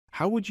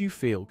How would you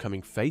feel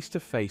coming face to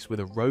face with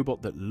a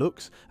robot that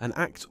looks and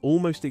acts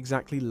almost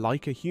exactly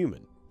like a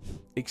human?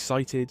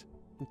 Excited?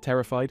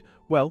 Terrified?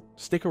 Well,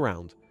 stick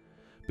around,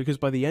 because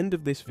by the end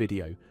of this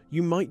video,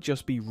 you might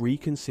just be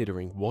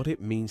reconsidering what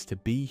it means to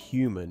be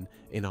human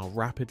in our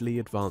rapidly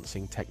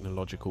advancing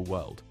technological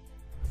world.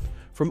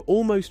 From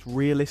almost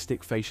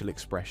realistic facial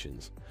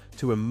expressions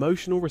to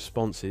emotional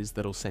responses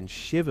that'll send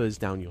shivers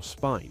down your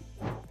spine,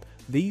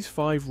 these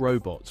 5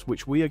 robots,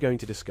 which we are going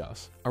to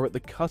discuss, are at the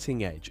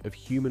cutting edge of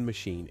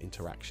human-machine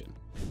interaction.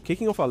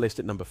 Kicking off our list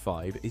at number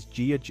 5 is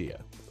Jia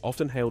Jia,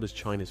 often hailed as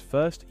China's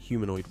first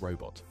humanoid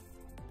robot.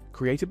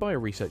 Created by a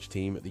research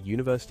team at the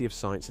University of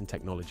Science and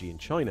Technology in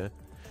China,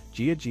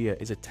 Jia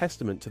Jia is a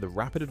testament to the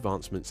rapid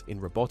advancements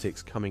in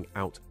robotics coming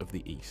out of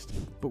the East.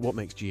 But what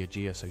makes Jia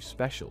Jia so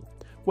special?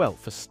 Well,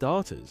 for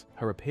starters,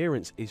 her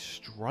appearance is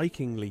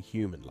strikingly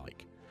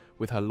human-like.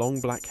 With her long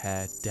black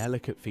hair,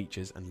 delicate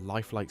features, and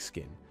lifelike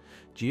skin,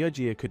 Jia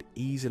Jia could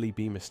easily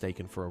be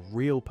mistaken for a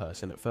real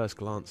person at first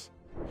glance.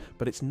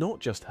 But it's not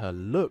just her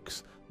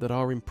looks that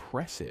are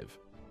impressive.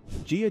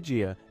 Jia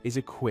Jia is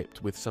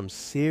equipped with some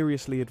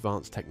seriously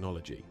advanced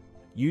technology.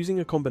 Using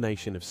a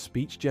combination of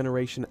speech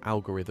generation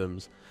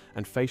algorithms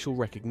and facial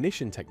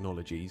recognition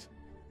technologies,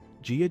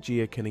 Jia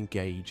Jia can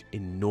engage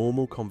in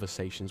normal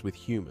conversations with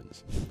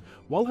humans.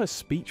 While her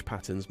speech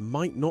patterns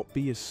might not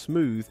be as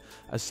smooth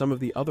as some of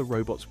the other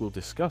robots we'll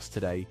discuss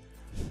today,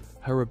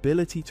 her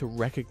ability to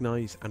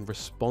recognize and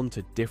respond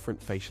to different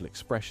facial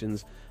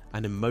expressions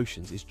and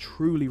emotions is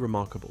truly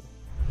remarkable.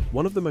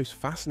 One of the most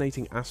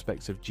fascinating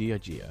aspects of Jia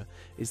Jia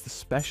is the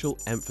special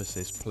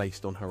emphasis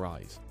placed on her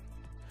eyes.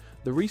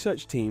 The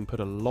research team put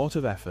a lot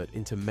of effort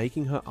into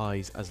making her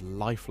eyes as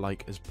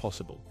lifelike as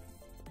possible,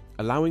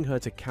 allowing her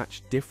to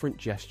catch different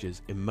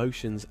gestures,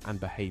 emotions,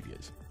 and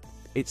behaviors.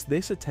 It's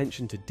this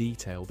attention to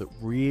detail that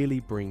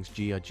really brings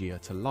Jia Jia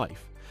to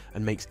life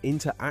and makes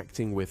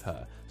interacting with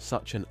her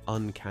such an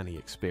uncanny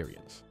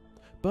experience.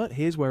 But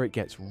here's where it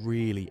gets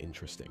really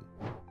interesting.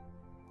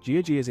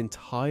 Jia Jia's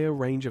entire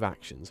range of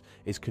actions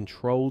is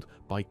controlled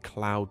by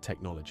cloud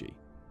technology.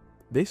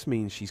 This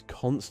means she's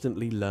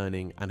constantly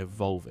learning and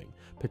evolving,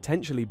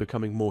 potentially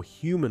becoming more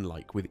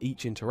human-like with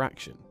each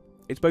interaction.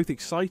 It's both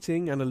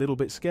exciting and a little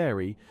bit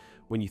scary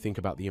when you think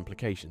about the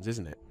implications,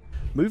 isn't it?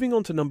 Moving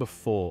on to number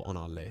 4 on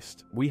our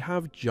list, we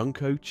have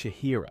Junco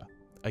Chihira,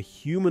 a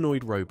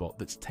humanoid robot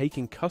that's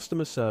taking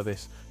customer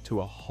service to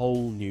a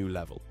whole new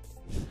level.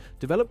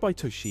 Developed by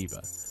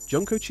Toshiba,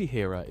 Junco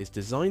Chihira is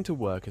designed to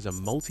work as a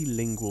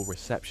multilingual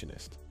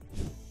receptionist.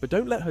 But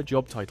don't let her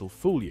job title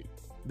fool you.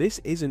 This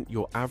isn't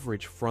your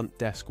average front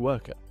desk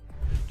worker.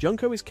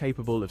 Junco is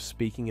capable of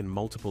speaking in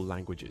multiple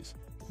languages,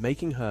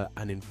 making her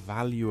an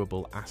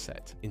invaluable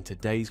asset in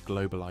today's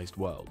globalized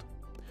world.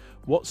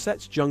 What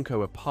sets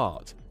Junco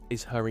apart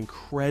is her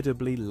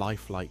incredibly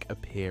lifelike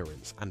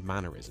appearance and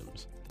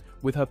mannerisms.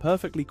 With her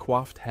perfectly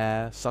coiffed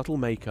hair, subtle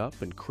makeup,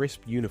 and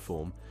crisp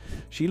uniform,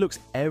 she looks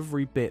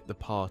every bit the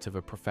part of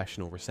a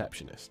professional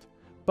receptionist.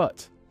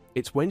 But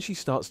it's when she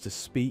starts to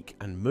speak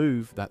and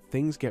move that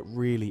things get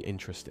really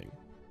interesting.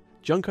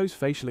 Junco's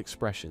facial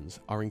expressions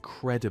are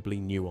incredibly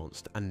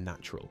nuanced and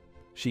natural.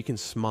 She can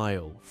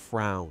smile,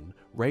 frown,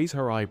 raise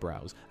her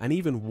eyebrows, and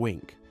even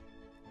wink,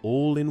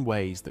 all in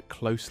ways that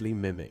closely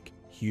mimic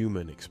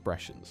human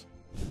expressions.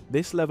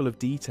 This level of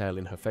detail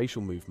in her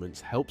facial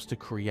movements helps to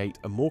create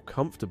a more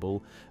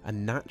comfortable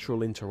and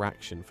natural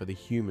interaction for the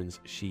humans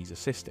she's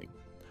assisting.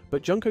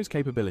 But Junco's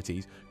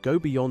capabilities go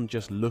beyond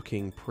just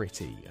looking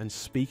pretty and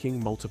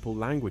speaking multiple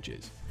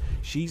languages.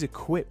 She's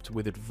equipped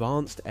with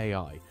advanced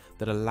AI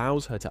that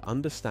allows her to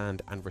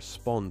understand and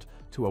respond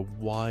to a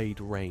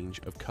wide range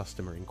of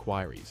customer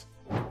inquiries.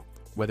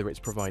 Whether it's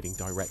providing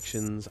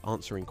directions,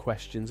 answering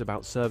questions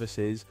about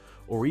services,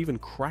 or even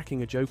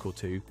cracking a joke or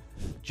two,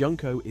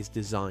 Junco is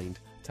designed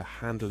to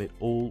handle it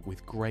all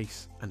with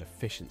grace and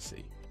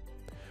efficiency.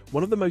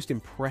 One of the most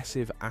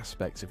impressive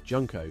aspects of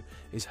Junco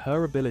is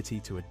her ability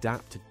to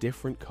adapt to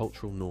different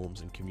cultural norms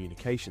and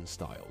communication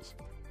styles.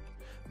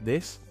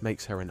 This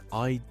makes her an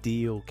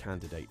ideal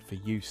candidate for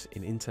use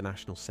in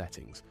international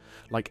settings,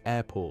 like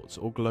airports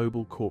or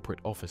global corporate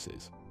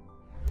offices.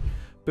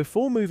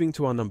 Before moving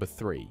to our number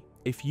 3,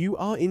 if you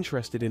are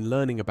interested in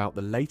learning about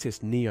the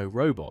latest Neo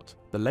robot,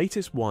 the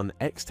latest one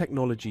X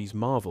Technologies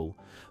Marvel,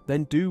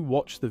 then do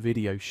watch the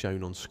video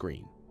shown on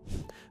screen.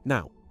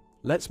 Now,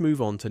 let's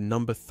move on to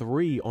number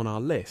 3 on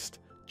our list,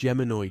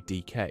 Geminoid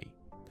DK.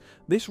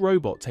 This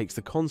robot takes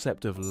the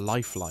concept of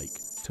lifelike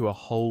to a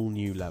whole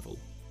new level.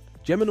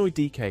 Geminoid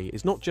DK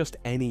is not just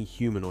any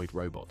humanoid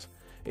robot.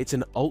 It's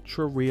an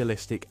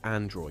ultra-realistic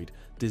android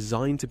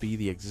designed to be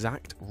the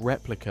exact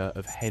replica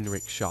of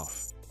Henrik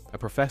Schaff, a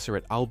professor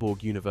at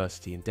Aalborg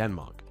University in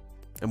Denmark.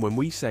 And when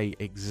we say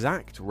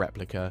exact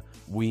replica,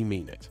 we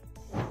mean it.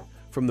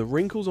 From the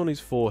wrinkles on his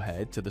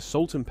forehead to the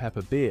salt and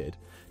pepper beard,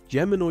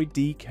 Geminoid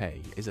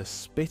DK is a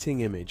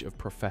spitting image of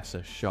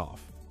Professor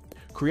Schaff.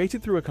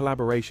 Created through a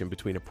collaboration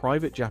between a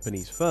private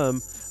Japanese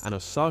firm and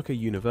Osaka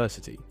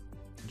University,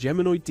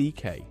 Geminoid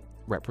DK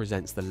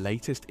represents the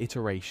latest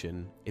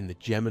iteration in the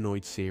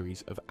Geminoid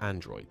series of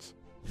androids.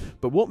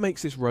 But what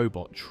makes this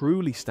robot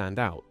truly stand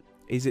out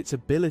is its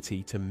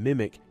ability to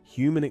mimic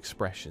human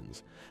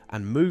expressions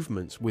and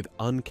movements with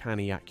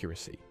uncanny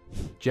accuracy.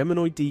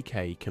 Geminoid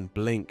DK can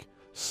blink,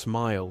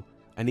 smile,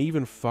 and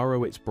even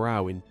furrow its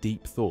brow in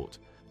deep thought,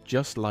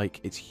 just like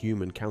its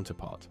human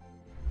counterpart.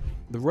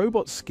 The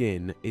robot's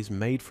skin is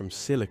made from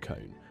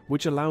silicone,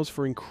 which allows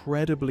for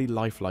incredibly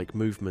lifelike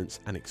movements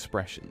and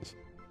expressions.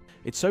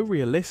 It's so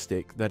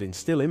realistic that in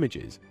still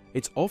images,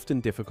 it's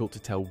often difficult to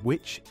tell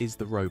which is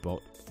the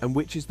robot and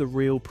which is the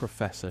real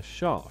Professor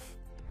Scharf.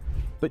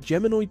 But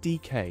Geminoid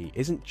DK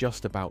isn't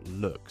just about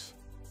looks.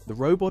 The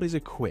robot is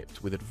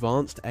equipped with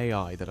advanced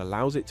AI that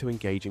allows it to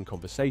engage in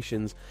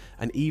conversations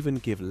and even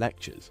give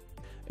lectures.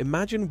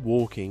 Imagine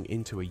walking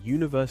into a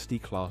university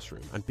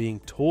classroom and being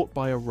taught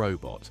by a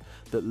robot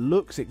that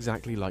looks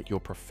exactly like your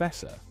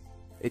professor.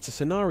 It's a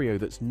scenario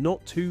that's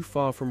not too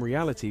far from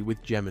reality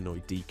with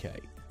Geminoid DK.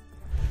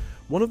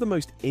 One of the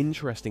most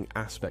interesting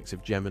aspects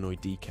of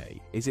Geminoid DK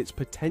is its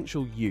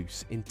potential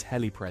use in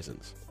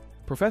telepresence.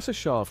 Professor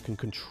Scharf can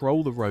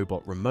control the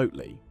robot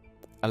remotely,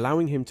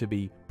 allowing him to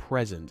be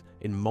present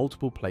in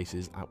multiple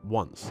places at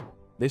once.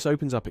 This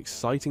opens up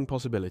exciting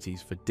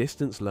possibilities for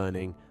distance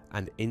learning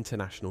and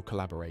international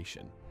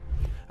collaboration.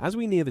 As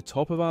we near the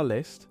top of our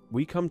list,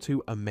 we come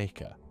to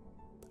Ameca,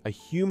 a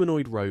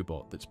humanoid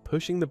robot that's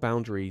pushing the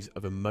boundaries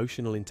of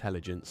emotional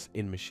intelligence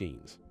in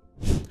machines.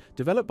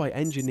 Developed by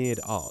Engineered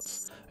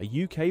Arts,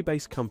 a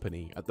UK-based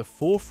company at the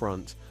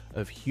forefront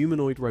of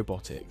humanoid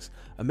robotics,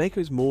 Ameca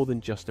is more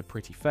than just a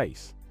pretty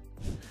face.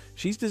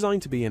 She's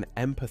designed to be an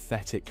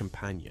empathetic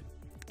companion,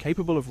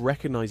 capable of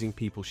recognizing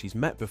people she's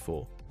met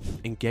before,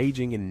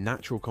 engaging in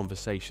natural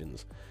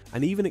conversations,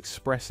 and even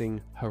expressing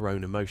her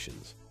own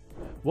emotions.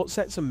 What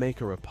sets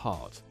Ameca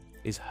apart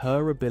is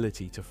her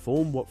ability to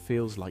form what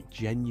feels like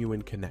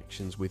genuine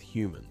connections with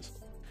humans.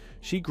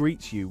 She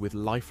greets you with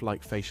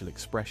lifelike facial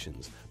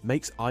expressions,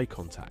 makes eye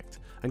contact,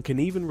 and can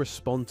even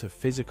respond to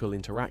physical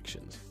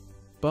interactions.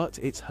 But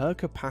it's her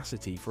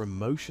capacity for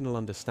emotional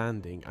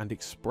understanding and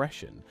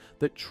expression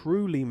that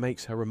truly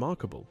makes her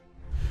remarkable.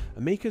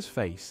 Ameca's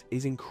face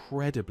is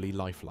incredibly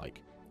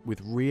lifelike,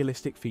 with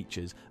realistic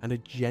features and a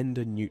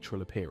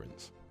gender-neutral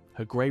appearance.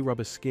 Her grey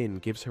rubber skin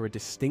gives her a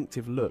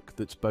distinctive look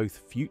that's both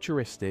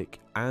futuristic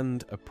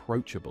and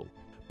approachable.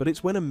 But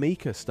it's when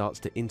Ameca starts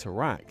to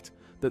interact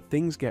that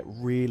things get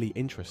really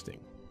interesting.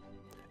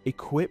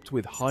 Equipped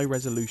with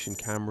high-resolution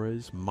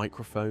cameras,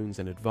 microphones,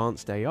 and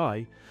advanced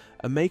AI,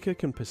 Ameca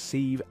can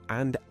perceive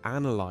and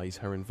analyze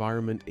her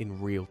environment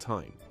in real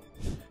time.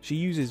 She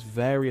uses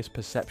various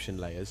perception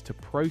layers to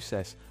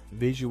process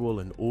visual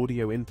and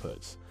audio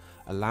inputs,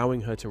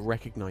 allowing her to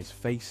recognize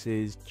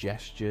faces,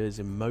 gestures,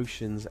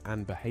 emotions,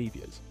 and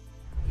behaviors.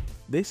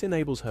 This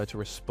enables her to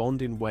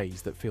respond in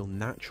ways that feel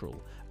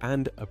natural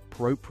and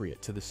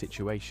appropriate to the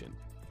situation.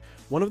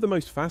 One of the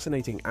most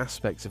fascinating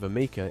aspects of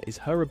Ameca is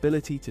her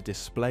ability to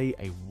display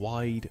a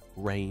wide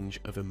range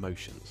of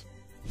emotions.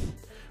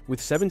 With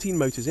 17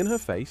 motors in her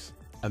face,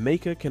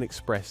 Ameca can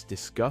express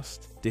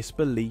disgust,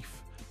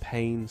 disbelief,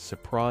 pain,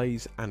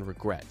 surprise, and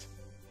regret.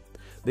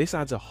 This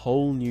adds a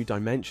whole new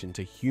dimension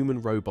to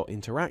human-robot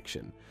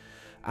interaction,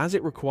 as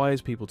it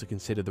requires people to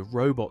consider the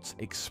robot's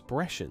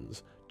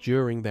expressions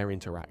during their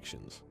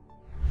interactions.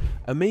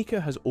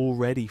 Ameca has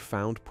already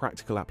found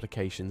practical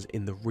applications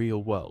in the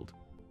real world.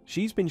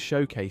 She's been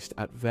showcased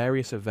at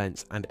various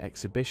events and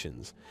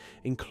exhibitions,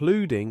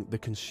 including the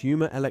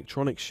Consumer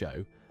Electronics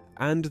Show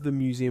and the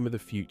Museum of the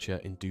Future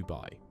in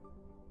Dubai.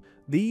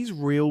 These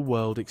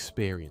real-world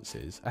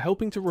experiences are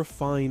helping to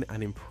refine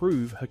and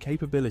improve her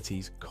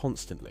capabilities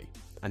constantly.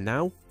 And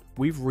now,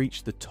 we've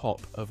reached the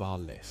top of our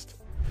list.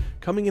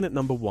 Coming in at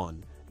number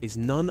 1 is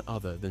none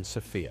other than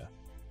Sophia,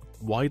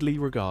 widely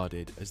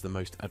regarded as the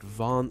most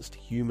advanced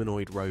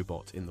humanoid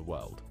robot in the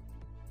world.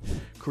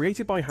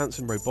 Created by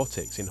Hanson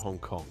Robotics in Hong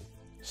Kong,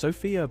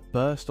 Sophia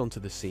burst onto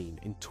the scene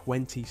in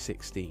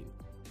 2016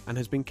 and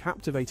has been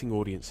captivating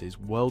audiences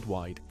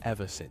worldwide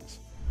ever since.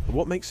 But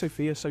what makes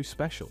Sophia so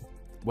special?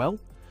 Well,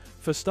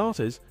 for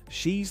starters,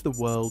 she's the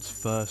world's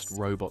first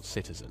robot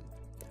citizen,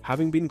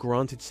 having been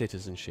granted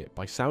citizenship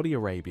by Saudi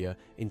Arabia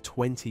in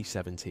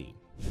 2017.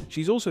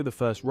 She's also the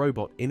first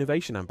robot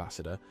innovation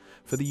ambassador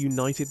for the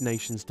United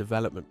Nations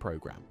Development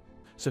Programme.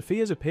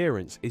 Sophia's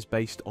appearance is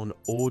based on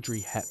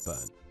Audrey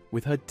Hepburn,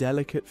 with her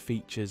delicate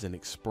features and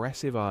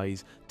expressive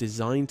eyes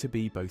designed to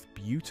be both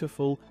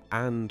beautiful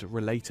and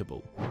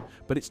relatable.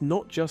 But it's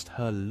not just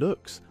her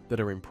looks that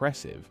are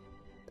impressive.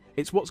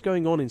 It's what's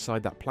going on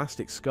inside that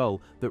plastic skull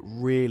that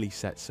really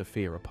sets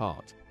Sophia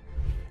apart.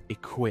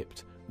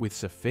 Equipped with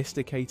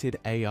sophisticated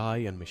AI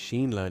and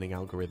machine learning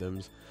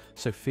algorithms,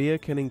 Sophia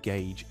can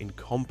engage in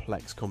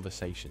complex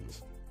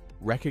conversations,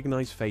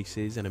 recognize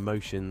faces and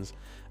emotions,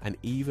 and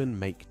even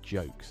make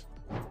jokes.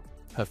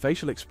 Her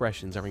facial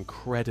expressions are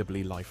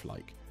incredibly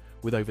lifelike,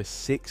 with over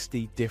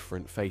 60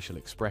 different facial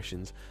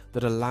expressions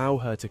that allow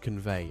her to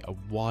convey a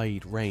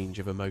wide range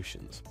of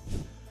emotions.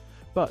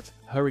 But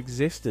her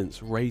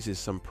existence raises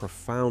some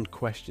profound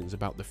questions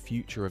about the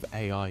future of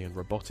AI and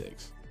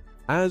robotics.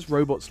 As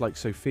robots like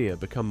Sophia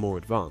become more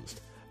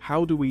advanced,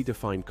 How do we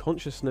define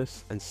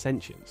consciousness and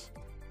sentience?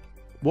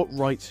 What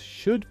rights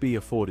should be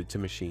afforded to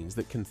machines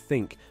that can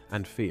think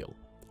and feel?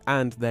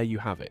 And there you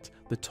have it,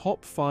 the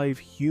top 5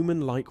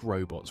 human-like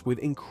robots with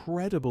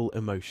incredible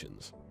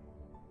emotions.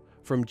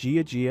 From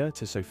Jia Jia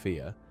to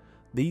Sophia,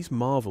 these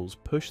marvels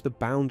push the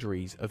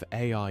boundaries of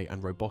AI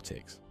and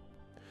robotics.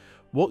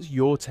 What's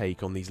your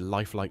take on these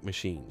lifelike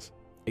machines?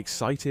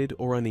 Excited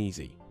or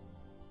uneasy?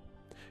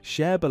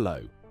 Share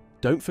below.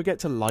 Don't forget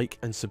to like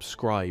and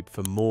subscribe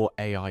for more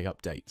AI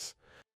updates.